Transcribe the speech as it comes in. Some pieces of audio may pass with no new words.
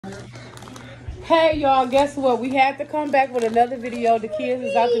Hey y'all, guess what? We had to come back with another video. The kids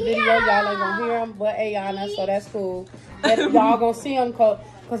is out the video. Y'all ain't gonna hear them but Ayana, so that's cool. Y'all gonna see them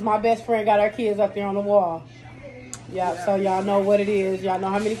because my best friend got her kids up there on the wall. Yeah, so y'all know what it is. Y'all know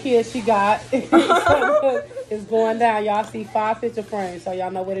how many kids she got. It's going down. Y'all see 5 picture frames, so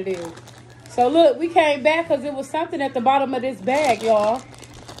y'all know what it is. So look, we came back because it was something at the bottom of this bag, y'all.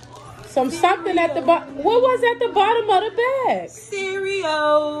 Something at the bottom. What was at the bottom of the bag?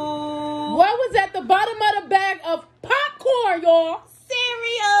 Cereal. What was at the bottom of the bag of popcorn, y'all?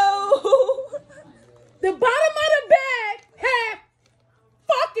 Cereal. The bottom of the bag had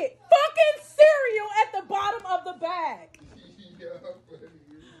fucking cereal at the bottom of the bag.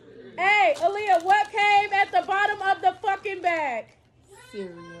 Hey, Aaliyah, what came at the bottom of the fucking bag?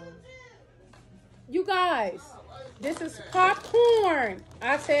 Cereal. You guys, this is popcorn.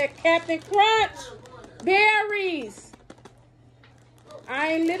 I said Captain Crunch. Berries.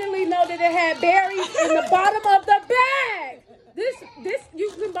 I literally know that it had berries in the bottom of the bag. This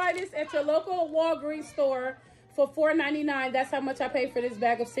you can buy this at your local Walgreens store for $4.99. That's how much I paid for this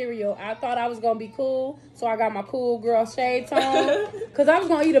bag of cereal. I thought I was gonna be cool, so I got my cool girl shades on. Cause I was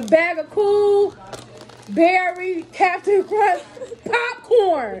gonna eat a bag of cool berry Captain Crunch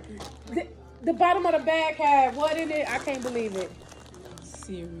popcorn. The bottom of the bag had what in it? I can't believe it.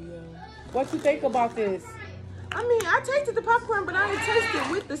 Cereal. What you think about this? I mean, I tasted the popcorn, but I didn't taste it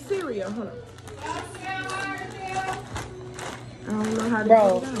with the cereal. Hold on. I don't know how to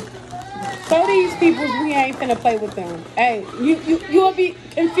do it. So these people, we ain't finna play with them. Hey, you'll be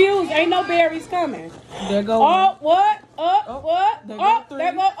confused. Ain't no berries coming. There go. Oh, what? What? There Oh, go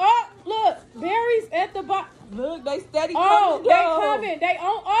there go. Oh, look, berries at the bottom. Look, they steady coming. Oh, they coming. They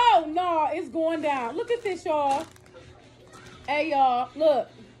on. Oh no, it's going down. Look at this, y'all. Hey, y'all, look.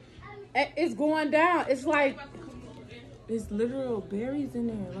 It's going down. It's like there's literal berries in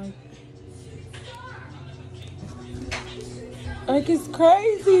there, like it's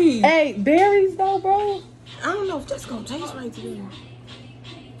crazy. Hey, berries though, bro. I don't know if that's gonna taste right to them.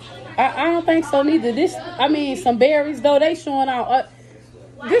 I don't think so neither. Some berries though. They showing out.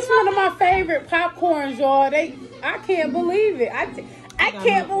 This one of my favorite popcorns, y'all. I can't believe it. I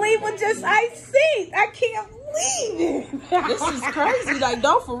can't believe what just I see. I can't believe it. This is crazy. Like,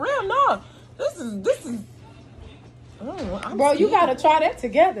 don't for real, no. This is. Oh, bro, you gotta try that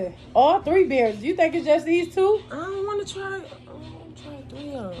together. All 3 berries. You think it's just these 2? I don't want to try. I want to try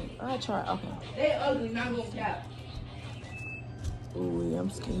 3 of them. I'll try. Okay. They ugly, not gonna count. Ooh, I'm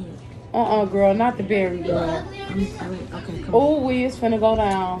scared. Girl, not the berry, girl. Okay, come on. Ooh, it's finna go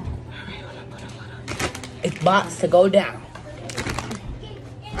down. It's box to go down.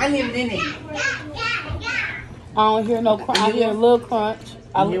 I hear it in it. I don't hear no crunch. I hear a little crunch.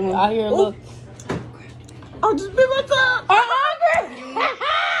 I hear a little. Oh, just bit my tongue. I'm hungry.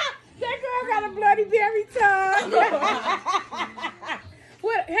 That girl got a bloody berry tongue.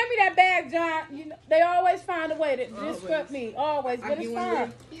 What? Hand me that bag, John. You know, they always find a way to disrupt me. Always, but it's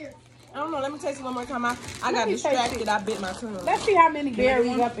fine. I don't know. Let me taste it one more time. I got distracted. I bit my tongue. Let's see how many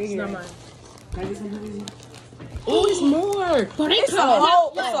berries up in here. Oh, it's more. But it's a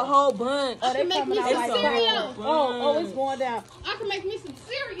whole bunch. Oh, they coming out like cereal. Oh, it's going down. I can make me some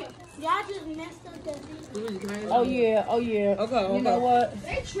cereal. Y'all just messed up the video. Oh yeah. Okay. You know what?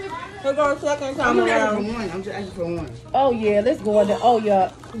 They tripping. Hold on, second time around. I'm just asking for one. Oh yeah, let's go on there. Oh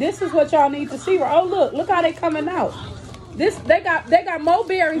yeah. This is what y'all need to see. Oh look how they coming out. They got more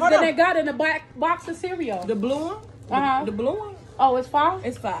berries than they got in the black box of cereal. The blue one? The blue one? Oh, it's 5?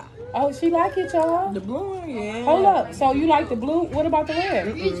 It's 5. Oh, she like it, y'all. The blue one, yeah. Hold up. So you like the blue? What about the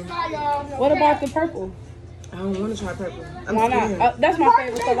red? What about the purple? I don't want to try purple. Why not? That's my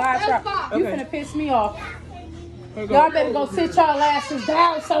favorite color. I try. You finna piss me off. Y'all better go sit y'all asses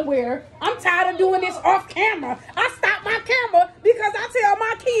down somewhere. I'm tired of doing this off camera. I stop my camera because I tell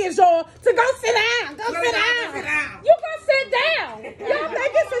my kids, y'all, to go sit down. Go sit down. You go sit down. Y'all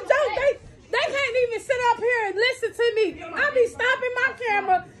think it's a joke. They can't even sit up here and listen to me. I be stopping my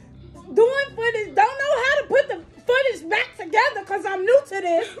camera, doing footage, don't know how to put the footage back together because I'm new to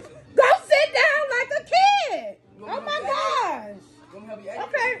this. Go sit down like a kid. Oh my gosh.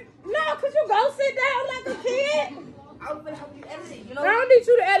 Okay. No, could you go sit down like a kid? I was gonna help you edit it, you know? I don't need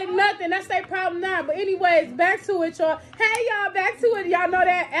you to edit nothing. That's their problem now. But anyways, back to it, y'all. Hey, y'all, back to it. Y'all know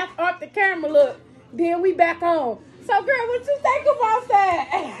that off the camera look. Then we back on. So, girl, what you think about that?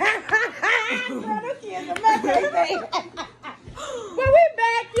 Girl, the kids are messing. But we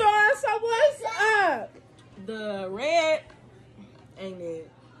back, y'all. So what's up? The red ain't it.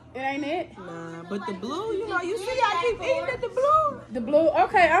 It ain't it? Nah, but the blue, you know, you see I keep eating at the blue. The blue?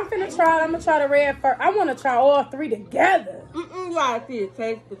 Okay, I'm finna try it. I'm gonna try the red first. I wanna try all 3 together. You gotta see it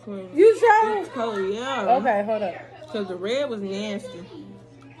taste between You try? each color, yeah. Okay, hold up. Because the red was nasty.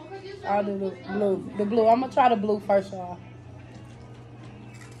 I'll do the blue. The blue. I'm gonna try the blue first, y'all.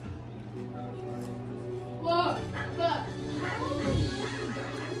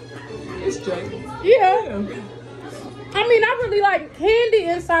 It's straight. Yeah. I mean, I really like candy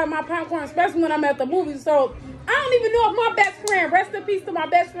inside my popcorn, especially when I'm at the movies. So I don't even know if my best friend, rest in peace to my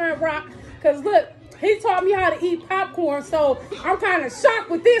best friend Rock, because look, he taught me how to eat popcorn. So I'm kind of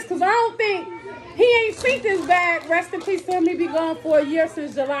shocked with this because I don't think he ain't seen this bag. Rest in peace to him. He be gone for a year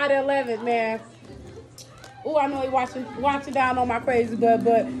since July the 11th, man. Oh, I know he watching down on my crazy bud,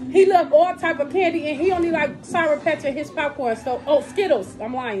 but he loved all type of candy, and he only like Sour Patch in his popcorn. So, Skittles.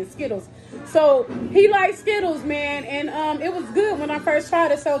 I'm lying, Skittles. So he likes Skittles, man, and it was good when I first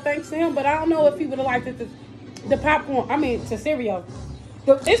tried it. So thanks to him, but I don't know if he would have liked it. The popcorn. I mean, the cereal.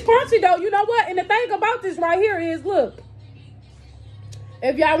 It's crunchy though. You know what? And the thing about this right here is, look.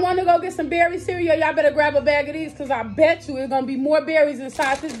 If y'all want to go get some berry cereal, y'all better grab a bag of these because I bet you it's going to be more berries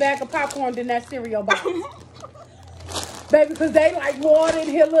inside this bag of popcorn than that cereal box. Baby, because they like water in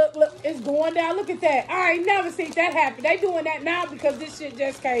here. Look, it's going down. Look at that. I ain't never seen that happen. They doing that now because this shit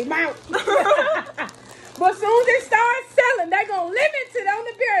just came out. But soon as they start selling, they going to limit it on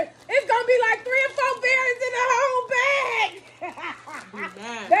the berries. It's going to be like 3 or 4 berries in the whole bag.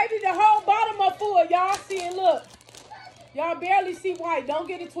 Baby, the whole bottom are full. Y'all see it, look. Y'all barely see white. Don't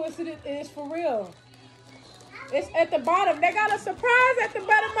get it twisted. It's for real. It's at the bottom. They got a surprise at the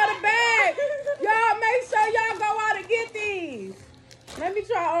bottom of the bag. Y'all make sure y'all go out and get these. Let me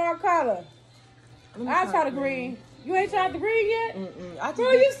try all color. I'll try the green. You ain't tried the green yet?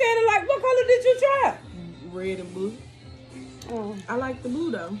 Girl, you standing like, what color did you try? Red and blue. I like the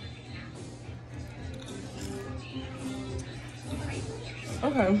blue though.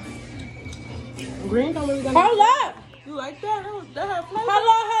 Okay. Green don't really got. Hold up. You like that? That had flavor.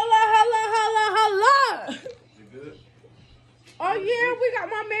 Hello. Oh yeah, we got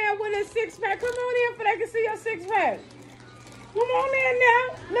my man with his 6-pack. Come on in for they can see your 6-pack. Come on in now.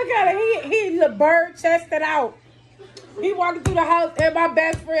 Look at it. He the bird chested out. He walking through the house at my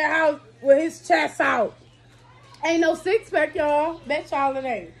best friend's house with his chest out. Ain't no 6-pack, y'all. Bet y'all it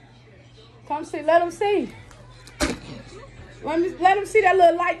ain't. Come see. Let him see. Let him see that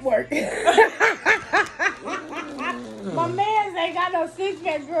little light work. My man's ain't got no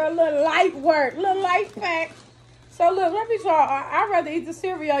 6-pack, girl. Little light work. Little light pack. So look, let me try. I'd rather eat the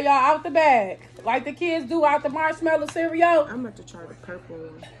cereal, y'all, out the bag. Like the kids do out the marshmallow cereal. I'm about to try the purple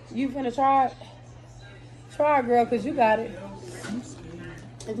one. You finna try it? Try it, girl, because you got it.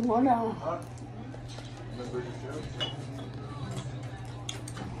 It's going down.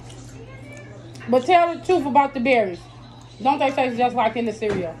 But tell the truth about the berries. Don't they taste just like in the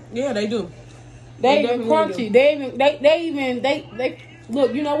cereal? Yeah, they do. They even crunchy. Do. They even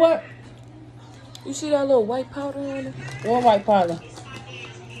look, you know what? You see that little white powder on it? What white powder?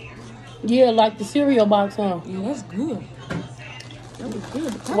 Yeah, like the cereal box, huh? Yeah, that's good. That was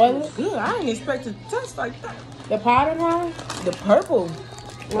good. The Was it? Good. I didn't expect it to taste like that. The powder one? The purple.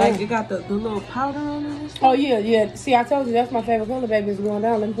 Like it got the little powder on it. Oh yeah. See, I told you that's my favorite color, baby. It's going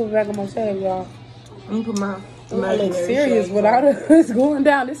down. Let me put it back on my shade, y'all. Let me put my I look serious without it. It's going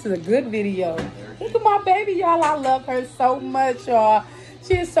down. This is a good video. Look at my baby, y'all. I love her so much, y'all.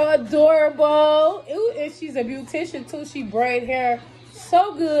 She is so adorable. And she's a beautician too. She braid hair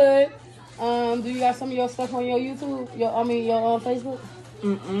so good. Do you got some of your stuff on your YouTube? Your Facebook?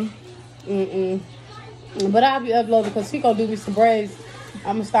 But I'll be uploading because she gonna do me some braids.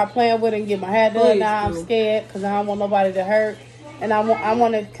 I'm gonna stop playing with it and get my hair done. Now I'm scared because I don't want nobody to hurt, and I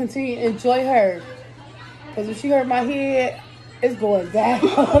want to continue to enjoy her. Because if she hurt my head, it's going down.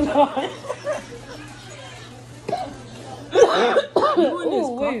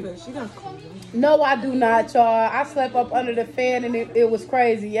 No, I do not, y'all. I slept up under the fan and it was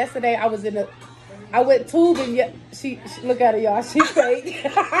crazy. Yesterday, I went tubing. She look at her, y'all. She fake.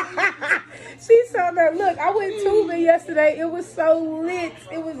 She saw that. Look, I went tubing yesterday. It was so lit.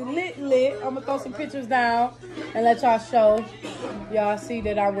 It was lit. I'm going to throw some pictures down and let y'all show. Y'all see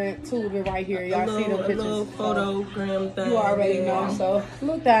that I went tubing right here. Y'all see the pictures. Little photogram thing. You already know. So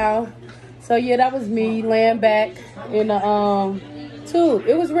look down. So yeah, that was me laying back in the tube.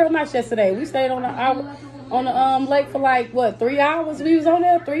 It was real nice yesterday. We stayed on the lake for like what, 3 hours? We was on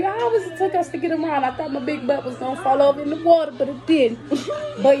there 3 hours. It took us to get around. I thought my big butt was gonna fall over in the water, but it didn't.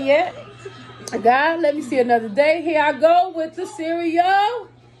 But yeah, God, let me see another day. Here I go with the cereal,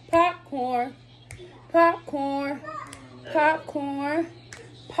 popcorn. I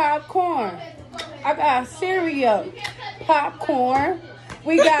got cereal, popcorn.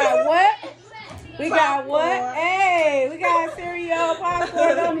 We got what? We got what? Hey, we got cereal,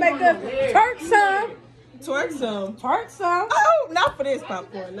 popcorn. Don't make us twerk some. Twerk some. Twerk some. Oh, not for this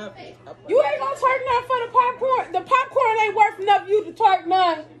popcorn. Not for this popcorn. You ain't gonna twerk none for the popcorn. The popcorn ain't worth enough for you to twerk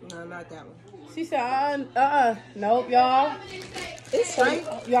none. No, not that one. She said, nope, y'all. It's straight.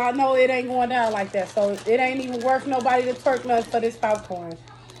 Y'all know it ain't going down like that. So it ain't even worth nobody to twerk none for this popcorn.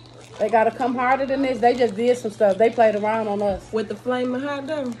 They gotta come harder than this. They just did some stuff. They played around on us. With the flaming hot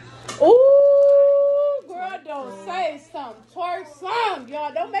dog. Ooh, girl, don't say something. Twerk some.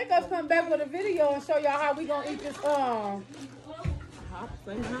 Y'all, don't make us come back with a video and show y'all how we gonna eat this flaming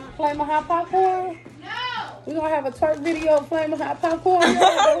hot popcorn. No. We gonna have a twerk video of flaming hot popcorn. Y'all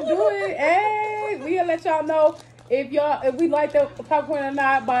don't do it. Hey, we'll let y'all know if we like the popcorn or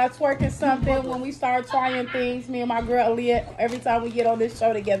not by twerking something when we start trying things. Me and my girl Aaliyah, every time we get on this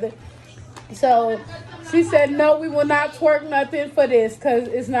show together. So she said, no, we will not twerk nothing for this because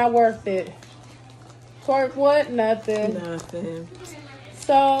it's not worth it. Twerk what? Nothing. Nothing.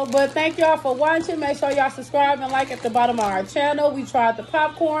 So, but thank y'all for watching. Make sure y'all subscribe and like at the bottom of our channel. We tried the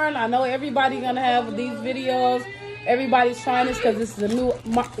popcorn. I know everybody's going to have these videos. Everybody's trying this because this is a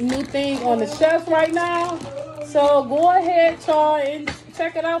new thing on the shelf right now. So, go ahead, y'all, and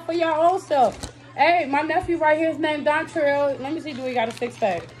check it out for your own self. Hey, my nephew right here is named Dontrell. Let me see, do he got a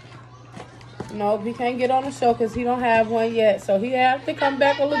six-pack? No, he can't get on the show because he don't have one yet. So, he has to come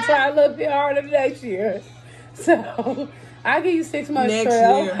back and try a little bit harder next year. So, I'll give you 6 months, next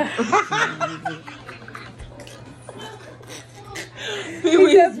Trail. year.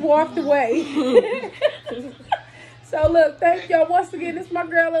 He just walked away. So, look, thank y'all once again. This is my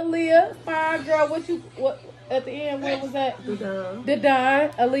girl, Aaliyah. Fine girl. What at the end, what was that?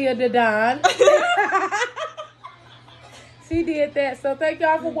 Dadon. Aaliyah Dadon. She did that. So, thank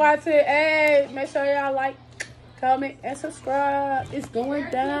y'all for watching. Hey, make sure y'all like, comment, and subscribe. It's going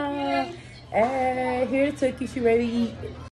down. Hey, here's Tookie. She ready to eat.